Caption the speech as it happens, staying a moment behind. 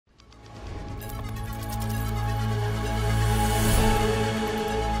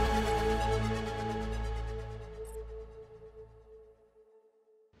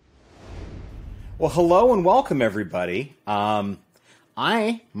Well, hello and welcome, everybody.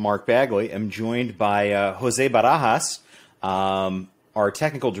 I, Mark Bagley, am joined by Jose Barajas, our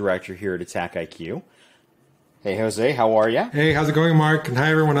technical director here at AttackIQ. Hey, Jose, how are you? Hey, how's it going, Mark? And hi,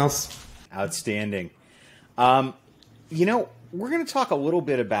 everyone else. Outstanding. You know, we're going to talk a little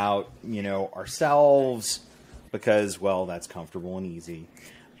bit about, ourselves because, well, that's comfortable and easy.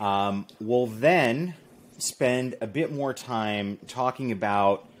 We'll then spend a bit more time talking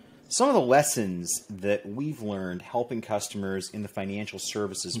about some of the lessons that we've learned helping customers in the financial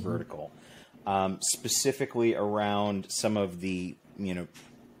services vertical, specifically around some of the,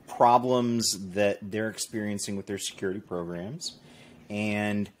 problems that they're experiencing with their security programs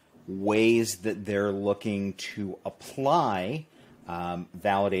and ways that they're looking to apply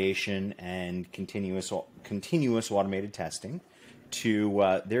validation and continuous automated testing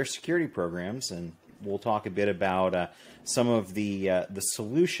to their security programs. And we'll talk a bit about some of the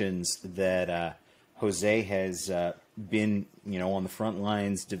solutions that Jose has been, on the front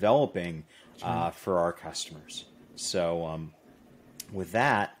lines developing for our customers. So with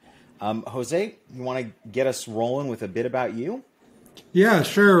that, Jose, you want to get us rolling with a bit about you? Yeah,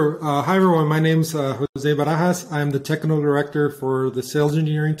 sure. Hi, everyone. My name's Jose Barajas. I'm the technical director for the sales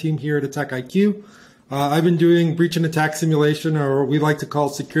engineering team here at AttackIQ. I've been doing breach and attack simulation, or we like to call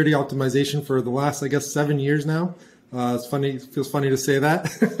security optimization, for the last, 7 years now. It's funny, it feels funny to say that.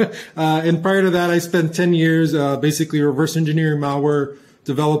 And prior to that, I spent 10 years basically reverse engineering malware,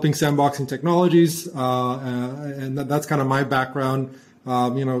 developing sandboxing technologies, and that's kind of my background.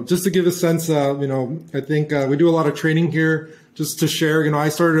 Just to give a sense, I think we do a lot of training here. Just to share, I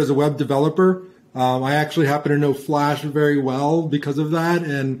started as a web developer. I actually happen to know Flash very well because of that,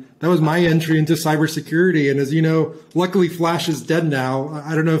 and that was my entry into cybersecurity. And as you know, luckily Flash is dead now.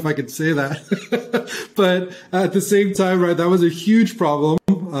 I don't know if I could say that, but at the same time, right, that was a huge problem.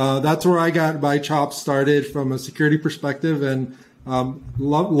 That's where I got my chops started from a security perspective, and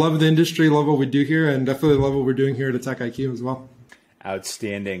love the industry, love what we do here, and definitely love what we're doing here at AttackIQ as well.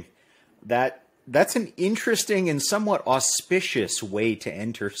 Outstanding. That's an interesting and somewhat auspicious way to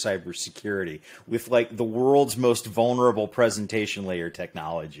enter cybersecurity, with like the world's most vulnerable presentation layer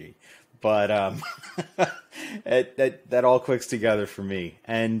technology. But that all clicks together for me.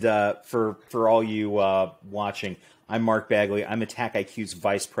 And for all you watching, I'm Mark Bagley. I'm AttackIQ's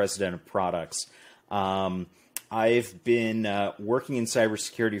Vice President of Products. I've been working in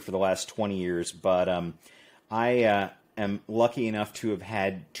cybersecurity for the last 20 years, but I am lucky enough to have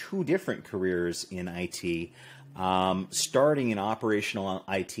had 2 different careers in IT, starting in operational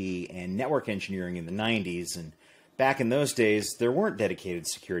IT and network engineering in the 90s. And back in those days, there weren't dedicated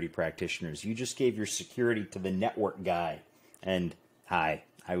security practitioners. You just gave your security to the network guy. And hi,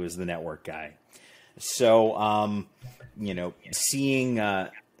 I was the network guy. So, seeing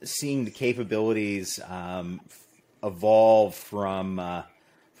the capabilities evolve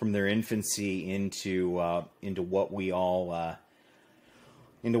from their infancy into what we all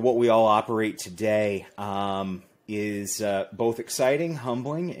operate today is both exciting,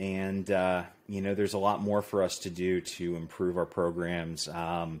 humbling, and there's a lot more for us to do to improve our programs,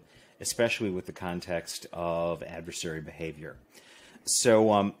 especially with the context of adversary behavior.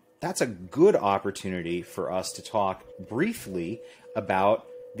 So that's a good opportunity for us to talk briefly about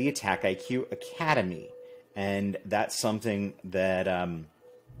the AttackIQ Academy, and that's something that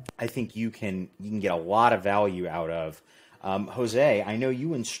I think you can get a lot of value out of. Jose, I know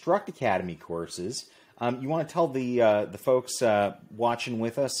you instruct Academy courses. You want to tell the folks watching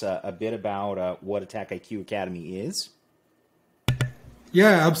with us a bit about what AttackIQ Academy is?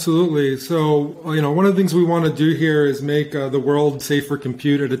 Yeah, absolutely. So, one of the things we want to do here is make the world safe for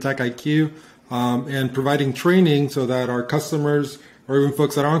compute at AttackIQ, and providing training so that our customers, or even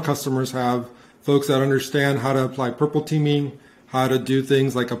folks that aren't customers, have folks that understand how to apply purple teaming, how to do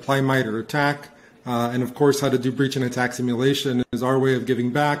things like apply MITRE ATT&CK, and of course how to do breach and attack simulation is our way of giving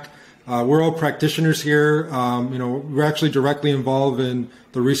back. We're all practitioners here. We're actually directly involved in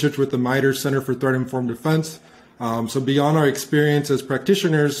the research with the MITRE Center for Threat Informed Defense. So beyond our experience as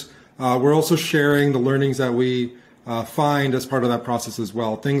practitioners, we're also sharing the learnings that we find as part of that process as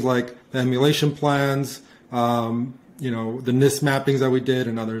well. Things like the emulation plans, the NIST mappings that we did,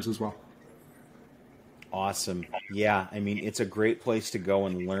 and others as well. Awesome. Yeah, I mean, it's a great place to go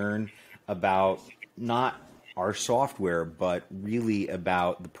and learn about not our software, but really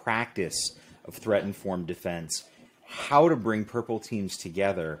about the practice of threat-informed defense, how to bring purple teams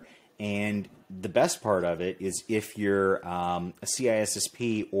together. And the best part of it is if you're a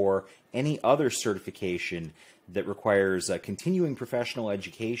CISSP or any other certification that requires continuing professional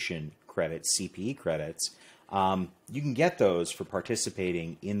education credits, CPE credits, You can get those for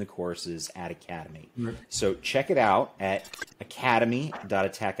participating in the courses at Academy. Right. So check it out at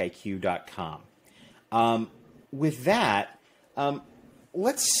academy.attackiq.com. With that,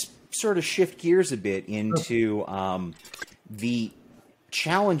 let's sort of shift gears a bit into the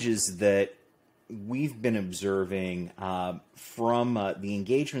challenges that we've been observing from the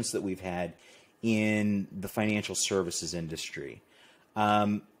engagements that we've had in the financial services industry.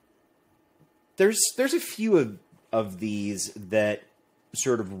 There's a few of these that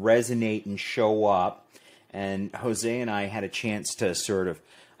sort of resonate and show up, and Jose and I had a chance to sort of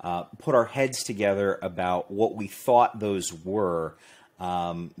put our heads together about what we thought those were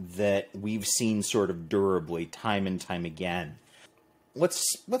that we've seen sort of durably time and time again. Let's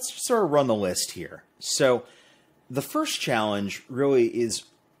sort of run the list here. So the first challenge really is,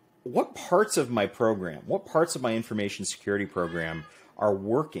 what parts of my program, what parts of my information security program are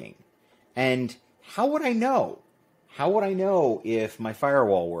working? And how would I know? How would I know if my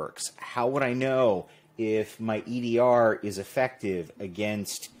firewall works? How would I know if my EDR is effective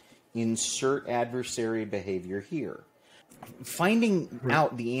against insert adversary behavior here? Finding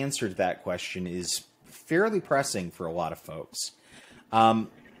out the answer to that question is fairly pressing for a lot of folks.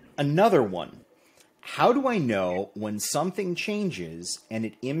 Another one, how do I know when something changes and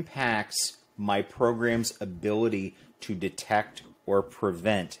it impacts my program's ability to detect or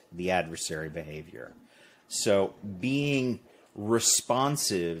prevent the adversary behavior? So being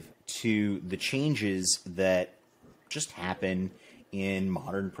responsive to the changes that just happen in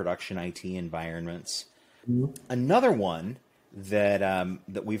modern production IT environments. Mm-hmm. Another one that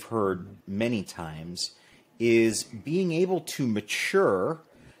that we've heard many times is being able to mature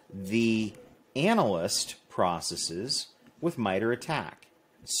the analyst processes with MITRE ATT&CK.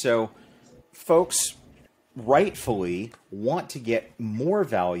 So folks rightfully want to get more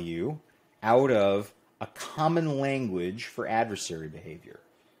value out of a common language for adversary behavior,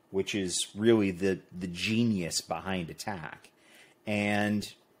 which is really the genius behind attack.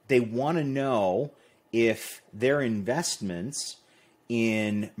 And they want to know if their investments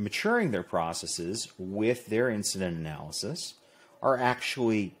in maturing their processes with their incident analysis are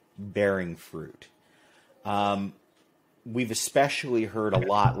actually bearing fruit. We've especially heard a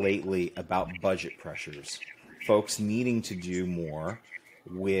lot lately about budget pressures, folks needing to do more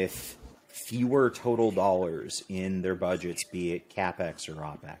with fewer total dollars in their budgets, be it CapEx or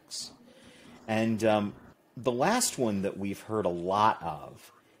OpEx. And the last one that we've heard a lot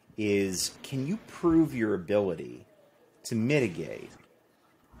of is, can you prove your ability to mitigate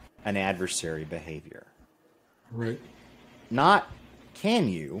an adversary behavior? Right. Not can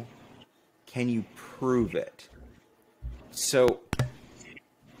you prove it? So,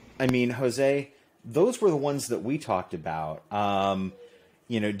 I mean, Jose, those were the ones that we talked about. Do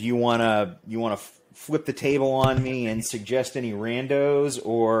you want to flip the table on me and suggest any randos,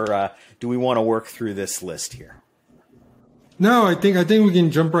 or do we want to work through this list here? No, I think we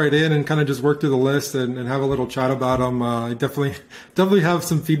can jump right in and kind of just work through the list and have a little chat about them. I definitely have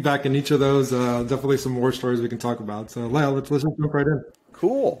some feedback in each of those. Definitely some war stories we can talk about. So let's just jump right in.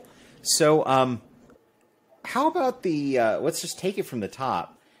 Cool. So how about let's just take it from the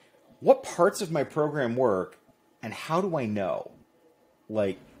top. What parts of my program work, and how do I know?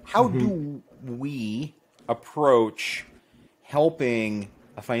 Like, how do we approach helping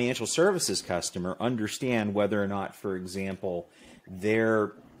a financial services customer understand whether or not, for example,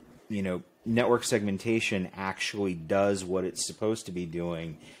 their network segmentation actually does what it's supposed to be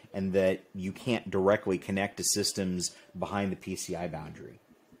doing, and that you can't directly connect to systems behind the PCI boundary?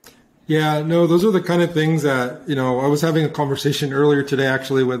 Yeah, no, those are the kind of things that, I was having a conversation earlier today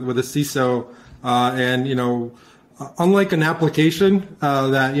actually with a CISO, and, unlike an application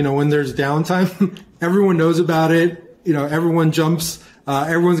that, when there's downtime, everyone knows about it, everyone jumps,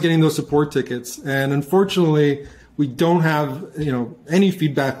 everyone's getting those support tickets. And unfortunately, we don't have, any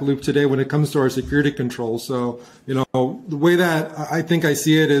feedback loop today when it comes to our security controls. So, the way that I think I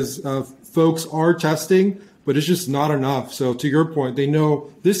see it is folks are testing, but it's just not enough. So to your point, they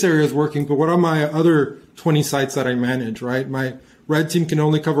know this area is working, but what are my other 20 sites that I manage, right? My red team can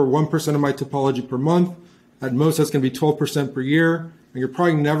only cover 1% of my topology per month. At most, that's going to be 12% per year. And you're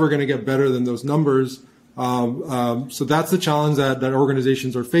probably never going to get better than those numbers. So that's the challenge that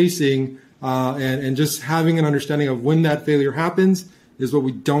organizations are facing. And just having an understanding of when that failure happens is what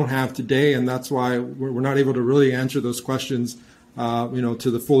we don't have today. And that's why we're not able to really answer those questions,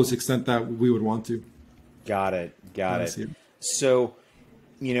 to the fullest extent that we would want to. Got it. So,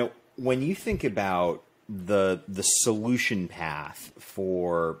 when you think about the solution path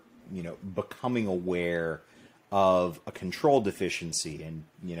for, becoming aware of a control deficiency and,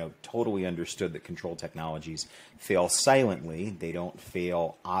 totally understood that control technologies fail silently. They don't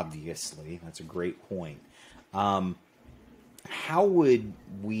fail obviously. That's a great point. How would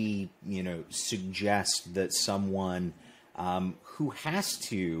we, suggest that someone who has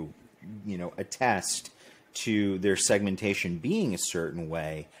to, attest to their segmentation being a certain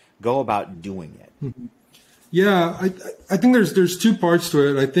way go about doing it? Mm-hmm. Yeah, I think there's two parts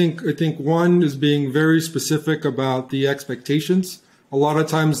to it. I think one is being very specific about the expectations. A lot of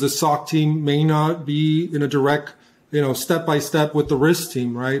times the SOC team may not be in a direct, step by step with the risk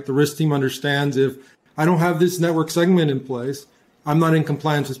team, right? The risk team understands if I don't have this network segment in place, I'm not in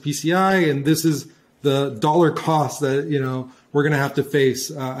compliance with PCI, and this is the dollar cost that, we're going to have to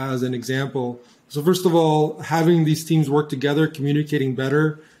face as an example. So first of all, having these teams work together, communicating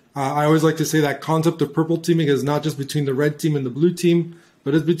better. I always like to say that concept of purple teaming is not just between the red team and the blue team,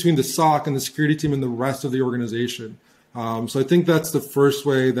 but it's between the SOC and the security team and the rest of the organization. So I think that's the first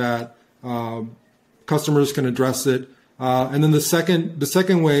way that customers can address it. And then the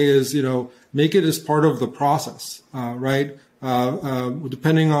second way is, make it as part of the process, right?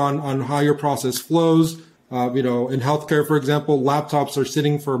 Depending on how your process flows, in healthcare, for example, laptops are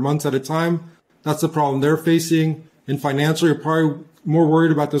sitting for months at a time. That's the problem they're facing. In financial, you're probably more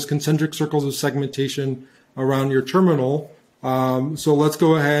worried about those concentric circles of segmentation around your terminal. So let's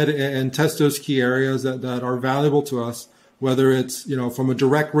go ahead and test those key areas that are valuable to us, whether it's, from a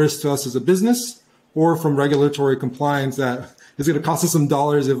direct risk to us as a business or from regulatory compliance that is going to cost us some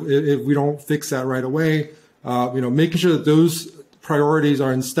dollars if we don't fix that right away. Making sure that those priorities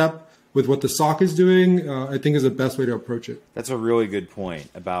are in step with what the SOC is doing, I think is the best way to approach it. That's a really good point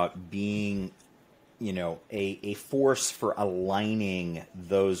about being a force for aligning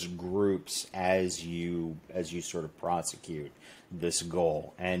those groups as you sort of prosecute this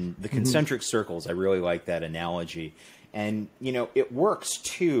goal. And the concentric circles, I really like that analogy. And, it works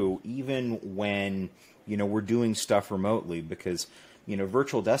too, even when, we're doing stuff remotely, because,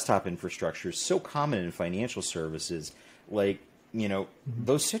 virtual desktop infrastructure is so common in financial services. Like,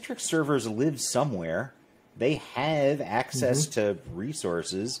 those Citrix servers live somewhere. They have access to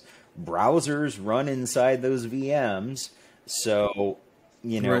resources. Browsers run inside those VMs. So,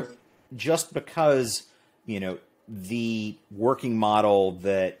 Right. just because, the working model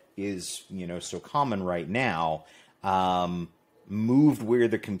that is, so common right now, moved where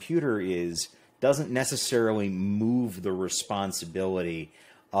the computer is, doesn't necessarily move the responsibility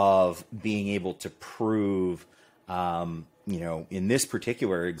of being able to prove, in this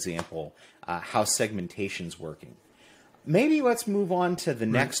particular example, how segmentation's working. Maybe let's move on to the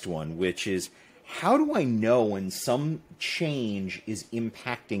next one, which is, how do I know when some change is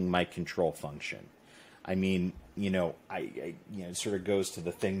impacting my control function? I mean, it sort of goes to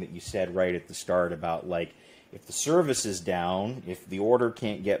the thing that you said right at the start about, like, if the service is down, if the order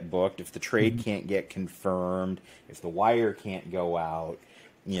can't get booked, if the trade can't get confirmed, if the wire can't go out,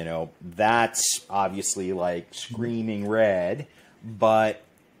 that's obviously like screaming red. But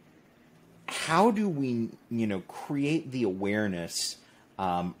how do we, create the awareness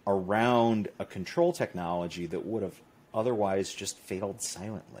around a control technology that would have otherwise just failed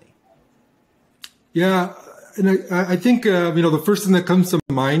silently? Yeah, and I think, the first thing that comes to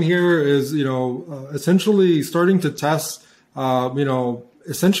mind here is, essentially starting to test,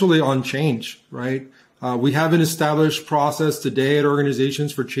 essentially on change, right? We have an established process today at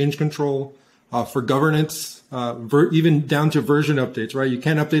organizations for change control, for governance, even down to version updates, right? You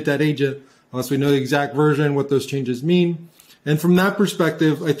can't update that agent unless we know the exact version, what those changes mean. And from that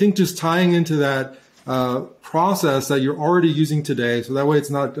perspective, I think just tying into that process that you're already using today, so that way it's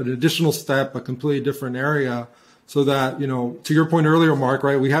not an additional step, a completely different area, so that, to your point earlier, Mark,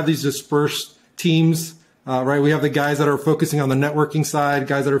 right, we have these dispersed teams, right? We have the guys that are focusing on the networking side,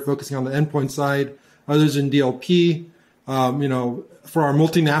 guys that are focusing on the endpoint side, others in DLP. For our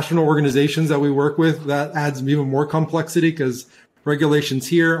multinational organizations that we work with, that adds even more complexity because regulations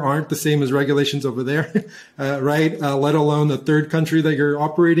here aren't the same as regulations over there, right? Let alone the third country that you're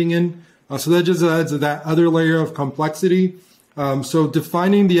operating in. So that just adds that other layer of complexity. So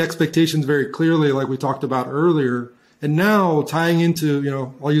defining the expectations very clearly, like we talked about earlier, and now tying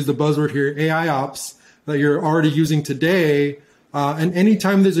into, I'll use the buzzword here, AI ops that you're already using today. And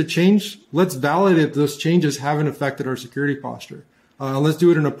anytime there's a change, let's validate those changes haven't affected our security posture. Let's do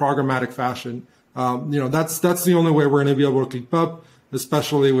it in a programmatic fashion. That's the only way we're going to be able to keep up,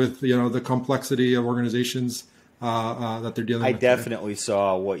 especially with, the complexity of organizations that they're dealing with. I definitely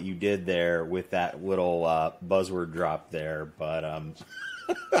saw what you did there with that little buzzword drop there, but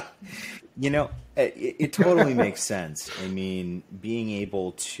it totally makes sense. I mean, being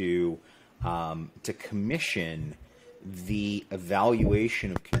able to to commission the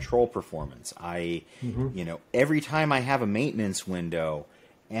evaluation of control performance. Every time I have a maintenance window,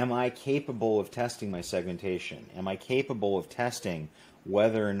 am I capable of testing my segmentation? Am I capable of testing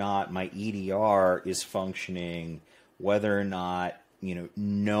whether or not my EDR is functioning, whether or not,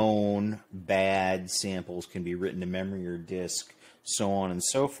 known bad samples can be written to memory or disk, so on and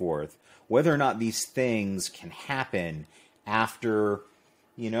so forth, whether or not these things can happen after,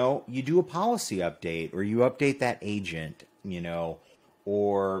 you do a policy update, or you update that agent,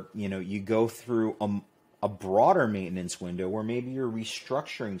 or, you go through a broader maintenance window where maybe you're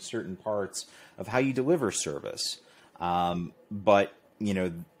restructuring certain parts of how you deliver service. But,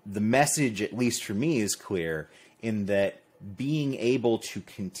 the message, at least for me, is clear in that being able to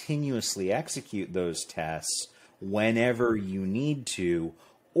continuously execute those tests whenever you need to,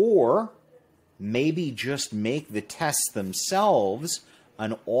 or maybe just make the tests themselves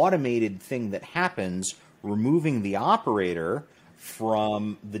an automated thing that happens, removing the operator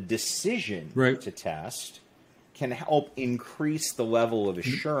from the decision to test, can help increase the level of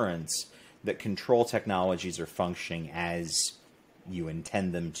assurance that control technologies are functioning as you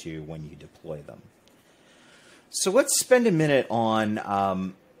intend them to when you deploy them. So let's spend a minute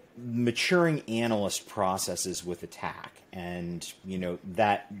on maturing analyst processes with attack, and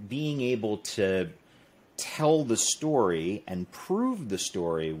that being able to tell the story and prove the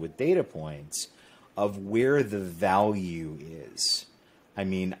story with data points of where the value is. I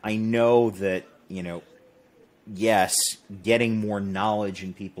mean, I know that, yes, getting more knowledge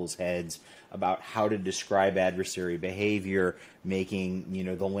in people's heads about how to describe adversary behavior, making,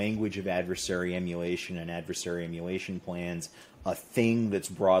 the language of adversary emulation and adversary emulation plans a thing that's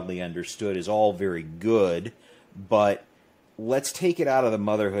broadly understood is all very good, but let's take it out of the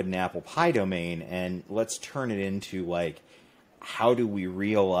motherhood and apple pie domain and let's turn it into, like, how do we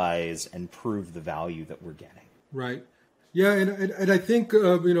realize and prove the value that we're getting? Right. Yeah, and I think,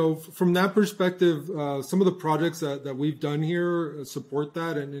 from that perspective, some of the projects that we've done here support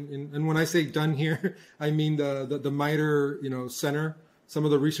that. And when I say done here, I mean the MITRE, center. Some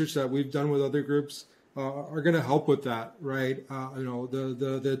of the research that we've done with other groups are going to help with that, right?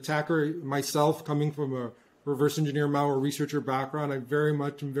 The attacker, myself, coming from a reverse engineer malware researcher background, I very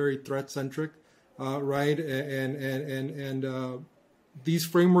much am very threat centric, right? And these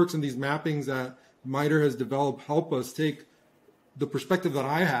frameworks and these mappings that MITRE has developed help us take the perspective that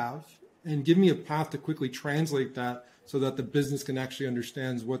I have and give me a path to quickly translate that so that the business can actually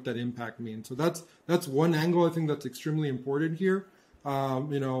understand what that impact means. So that's one angle I think that's extremely important here.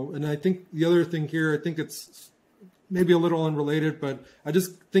 And I think the other thing here, I think it's maybe a little unrelated, but I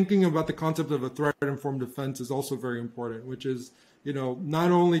just thinking about the concept of a threat-informed defense is also very important, which is, not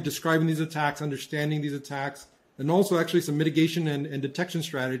only describing these attacks, understanding these attacks, and also actually some mitigation and detection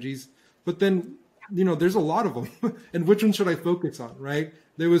strategies, but then there's a lot of them. And which one should I focus on, right?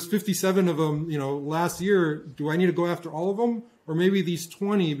 There was 57 of them, last year. Do I need to go after all of them? Or maybe these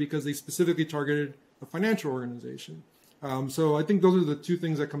 20 because they specifically targeted a financial organization? So I think those are the two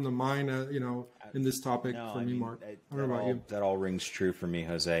things that come to mind, in this topic for me, Mark. I don't know about you. That all rings true for me,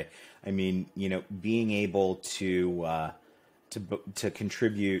 Jose. I mean, being able to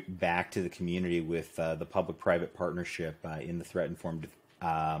contribute back to the community with the public-private partnership in the threat-informed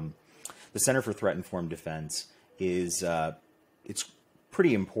the Center for Threat-Informed Defense is it's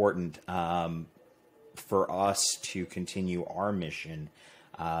pretty important for us to continue our mission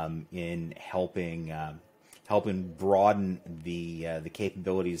in helping broaden the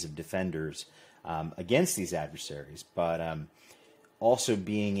capabilities of defenders against these adversaries, but also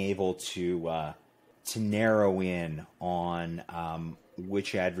being able to narrow in on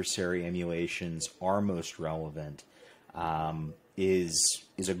which adversary emulations are most relevant. Is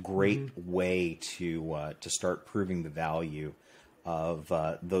a great way to start proving the value of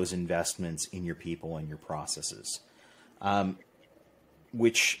those investments in your people and your processes,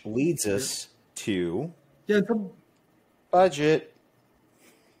 which leads us to budget.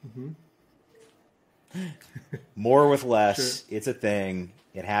 More with less. Sure. It's a thing.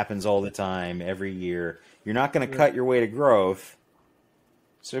 It happens all the time, every year. You're not going to cut your way to growth.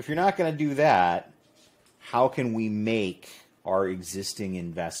 So if you're not going to do that, how can we make our existing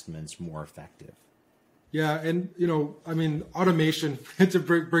investments more effective? Yeah, and automation, to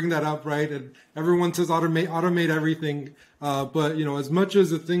bring that up, right? And everyone says automate everything, but as much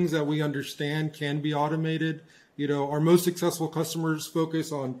as the things that we understand can be automated, our most successful customers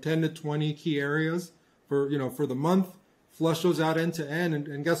focus on 10 to 20 key areas for the month, flush those out end to end,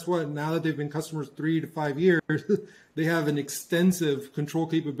 and guess what? Now that they've been customers 3 to 5 years, they have an extensive control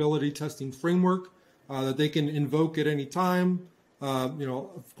capability testing framework that they can invoke at any time.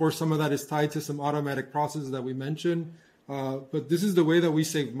 Of course, some of that is tied to some automatic processes that we mentioned. But this is the way that we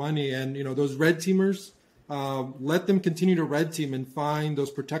save money. And, those red teamers, let them continue to red team and find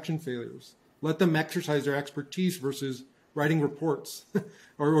those protection failures. Let them exercise their expertise versus writing reports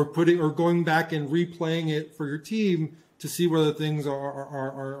or going back and replaying it for your team to see whether things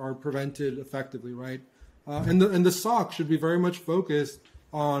are prevented effectively, right? And the SOC should be very much focused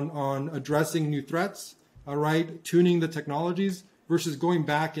on addressing new threats, right? Tuning the technologies versus going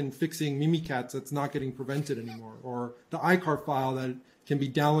back and fixing Mimikatz that's not getting prevented anymore, or the iCar file that can be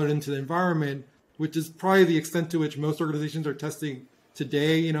downloaded into the environment, which is probably the extent to which most organizations are testing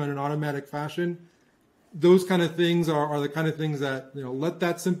today, in an automatic fashion. Those kind of things are the kind of things that, let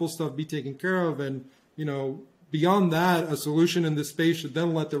that simple stuff be taken care of. And, beyond that, a solution in this space should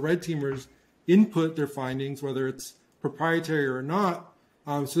then let the red teamers input their findings, whether it's proprietary or not,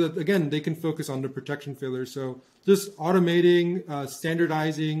 so that, again, they can focus on the protection failures. So just automating,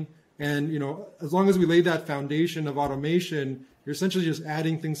 standardizing, and, as long as we lay that foundation of automation, you're essentially just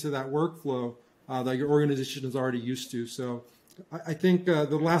adding things to that workflow that your organization is already used to. So I think the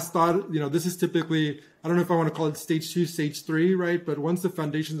last thought, this is typically, I don't know if I want to call it stage 2, stage 3, right? But once the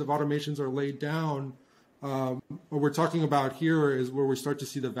foundations of automations are laid down, what we're talking about here is where we start to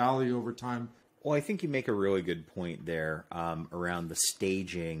see the value over time. Well, I think you make a really good point there around the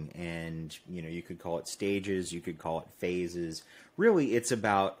staging, and you could call it stages, you could call it phases. Really, it's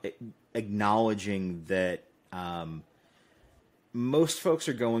about acknowledging that most folks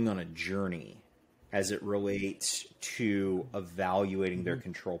are going on a journey as it relates to evaluating their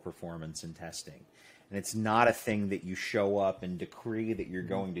control performance and testing. And it's not a thing that you show up and decree that you're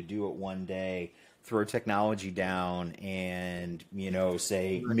going to do it one day, throw technology down, and,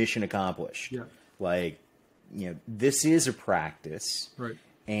 say mission accomplished. Yeah. This is a practice. Right.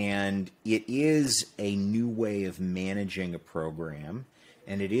 And it is a new way of managing a program.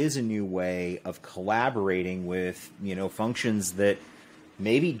 And it is a new way of collaborating with, functions that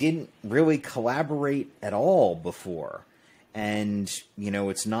maybe didn't really collaborate at all before. And,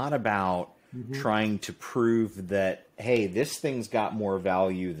 it's not about trying to prove that, hey, this thing's got more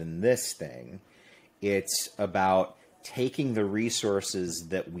value than this thing. It's about taking the resources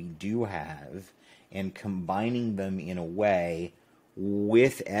that we do have and combining them in a way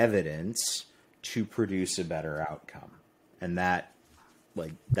with evidence to produce a better outcome. And that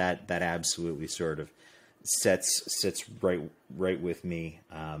absolutely sort of sits right with me,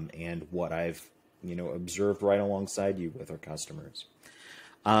 and what I've observed right alongside you with our customers.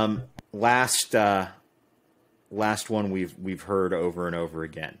 Last one we've heard over and over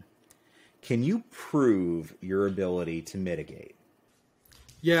again. Can you prove your ability to mitigate?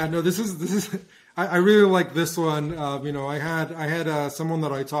 Yeah, no, this is I really like this one. I had someone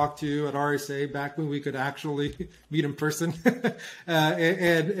that I talked to at RSA back when we could actually meet in person,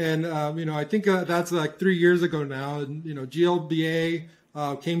 and I think that's like 3 years ago now. And GLBA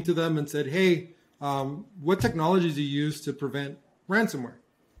came to them and said, "Hey, what technologies do you use to prevent ransomware?"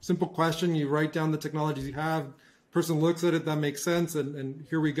 Simple question. You write down the technologies you have. Person looks at it, that makes sense, and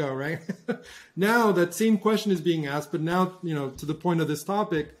here we go, right? Now that same question is being asked, but now, to the point of this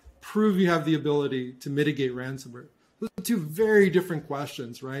topic, prove you have the ability to mitigate ransomware. Those are two very different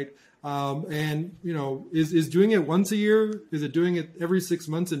questions, right? Is doing it once a year? Is it doing it every 6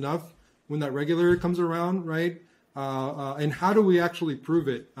 months enough when that regulator comes around, right? And how do we actually prove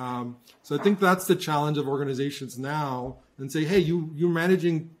it? So I think that's the challenge of organizations now, and say, hey, you're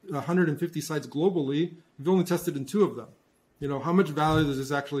managing 150 sites globally. You've only tested in 2 of them. How much value does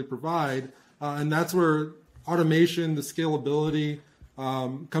this actually provide? And that's where automation, the scalability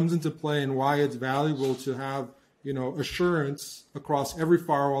comes into play, and why it's valuable to have, assurance across every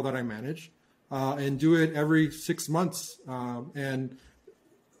firewall that I manage, and do it every 6 months. And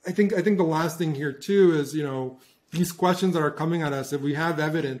I think the last thing here too is, these questions that are coming at us, if we have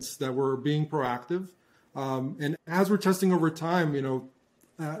evidence that we're being proactive, and as we're testing over time,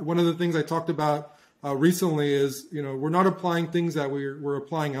 one of the things I talked about recently is, we're not applying things that we're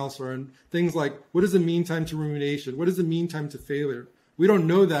applying elsewhere, and things like, what is the mean time to remediation? What is the mean time to failure? We don't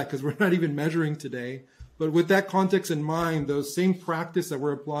know that because we're not even measuring today. But with that context in mind, those same practice that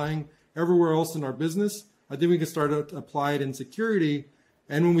we're applying everywhere else in our business, I think we can start to apply it in security.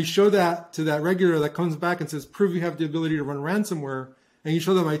 And when we show that to that regulator that comes back and says, prove you have the ability to run ransomware, and you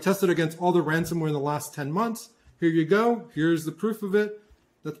show them, I tested against all the ransomware in the last 10 months, here you go, here's the proof of it,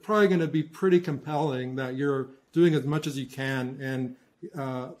 that's probably going to be pretty compelling that you're doing as much as you can and,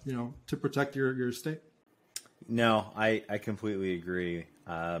 to protect your estate. No, I completely agree.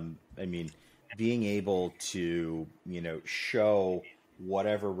 Being able to, show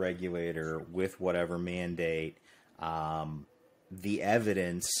whatever regulator with whatever mandate, the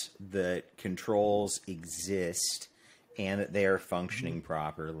evidence that controls exist and that they are functioning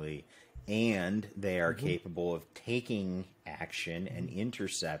properly and they are capable of taking action and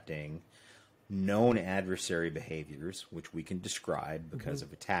intercepting known adversary behaviors, which we can describe because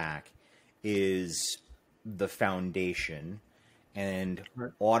of attack, is the foundation. And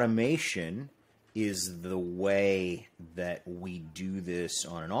automation is the way that we do this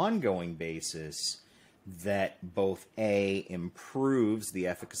on an ongoing basis that both A, improves the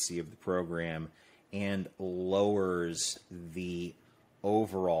efficacy of the program and lowers the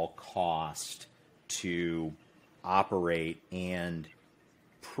overall cost to operate and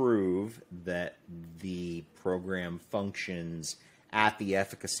prove that the program functions at the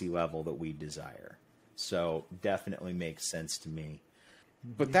efficacy level that we desire. So definitely makes sense to me.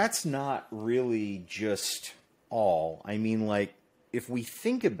 But that's not really just all. I mean, like, if we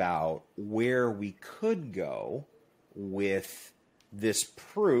think about where we could go with this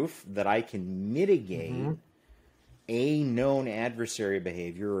proof that I can mitigate a known adversary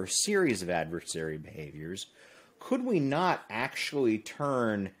behavior or a series of adversary behaviors, could we not actually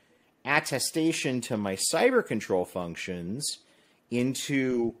turn attestation to my cyber control functions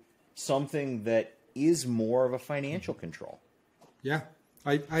into something that is more of a financial control? Yeah,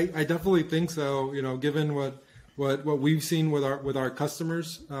 I definitely think so. You know, given what we've seen with our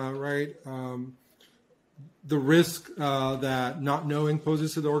customers, right? The risk that not knowing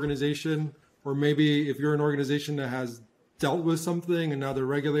poses to the organization, or maybe if you're an organization that has dealt with something and now the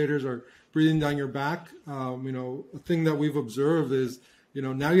regulators are breathing down your back, you know, a thing that we've observed is, you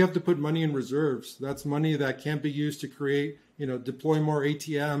know, now you have to put money in reserves. That's money that can't be used to create, you know, deploy more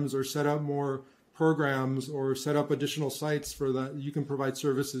ATMs or set up more programs or set up additional sites for that you can provide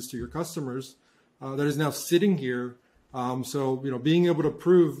services to your customers. That is now sitting here. So, you know, being able to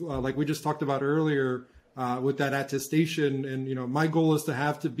prove, like we just talked about earlier, with that attestation, and, you know, my goal is to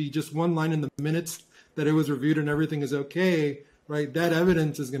have to be just one line in the minutes that it was reviewed and everything is okay, right? That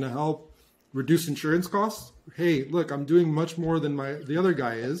evidence is going to help reduce insurance costs. Hey, look, I'm doing much more than the other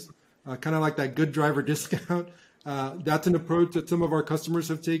guy is, kind of like that good driver discount. That's an approach that some of our customers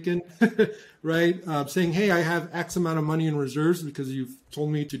have taken, right? Saying, hey, I have X amount of money in reserves because you've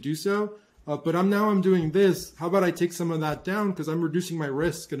told me to do so. But I'm doing this. How about I take some of that down because I'm reducing my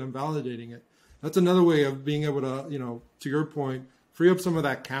risk and I'm validating it. That's another way of being able to, you know, to your point, free up some of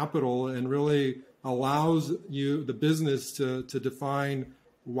that capital and really allows you, the business, to define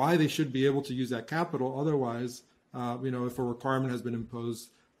why they should be able to use that capital. Otherwise, you know, if a requirement has been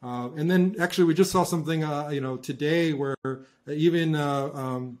imposed. And then actually we just saw something, you know, today where even,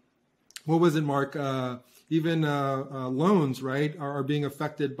 what was it, Mark? Even loans, right, are being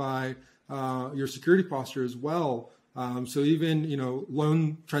affected by your security posture as well. So even, you know,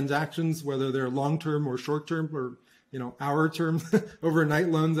 loan transactions, whether they're long-term or short-term or, you know, hour-term overnight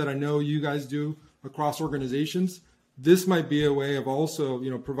loans that I know you guys do across organizations, this might be a way of also, you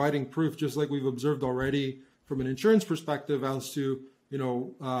know, providing proof, just like we've observed already from an insurance perspective as to, you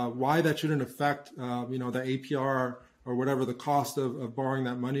know, why that shouldn't affect, you know, the APR or whatever the cost of borrowing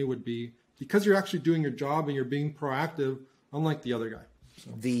that money would be, because you're actually doing your job and you're being proactive, unlike the other guy.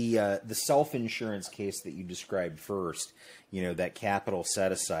 So. The self-insurance case that you described first, you know, that capital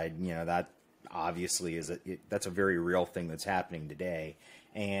set aside, you know, that obviously is that's a very real thing that's happening today,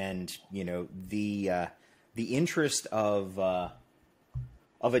 and you know the interest of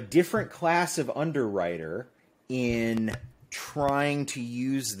a different class of underwriter in trying to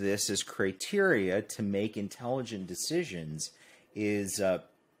use this as criteria to make intelligent decisions is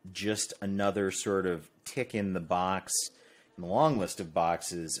just another sort of tick in the box. The long list of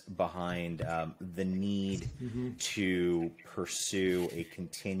boxes behind the need to pursue a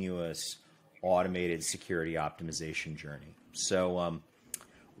continuous automated security optimization journey. So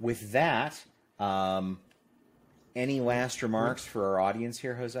with that, any last remarks for our audience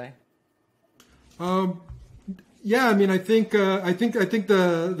here, Jose? Yeah, I mean, I think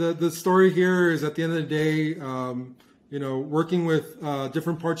the story here is, at the end of the day, you know, working with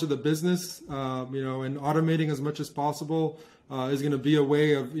different parts of the business, you know, and automating as much as possible is going to be a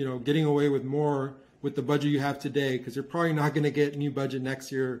way of, you know, getting away with more with the budget you have today, because you're probably not going to get new budget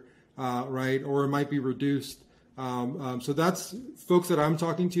next year, right? Or it might be reduced. So that's folks that I'm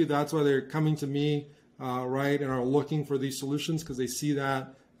talking to. That's why they're coming to me, right, and are looking for these solutions, because they see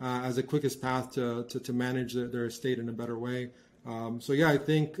that as the quickest path to manage their estate in a better way. So yeah, I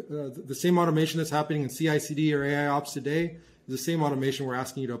think the same automation that's happening in CI/CD or AI ops today is the same automation we're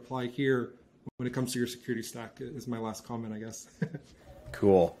asking you to apply here when it comes to your security stack, is my last comment, I guess.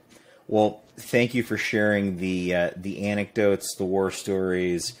 Cool. Well, thank you for sharing the anecdotes, the war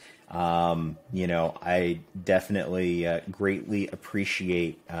stories, I definitely greatly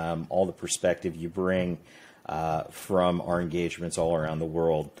appreciate all the perspective you bring from our engagements all around the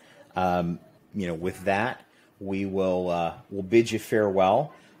world. With that, we'll bid you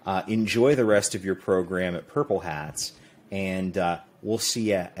farewell. Enjoy the rest of your program at Purple Hats, and we'll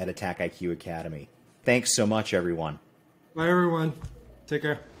see you at AttackIQ Academy. Thanks so much, everyone. Bye, everyone. Take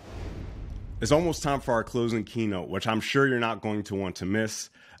care. It's almost time for our closing keynote, which I'm sure you're not going to want to miss.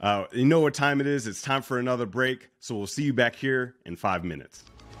 You know what time it is. It's time for another break, so we'll see you back here in 5 minutes.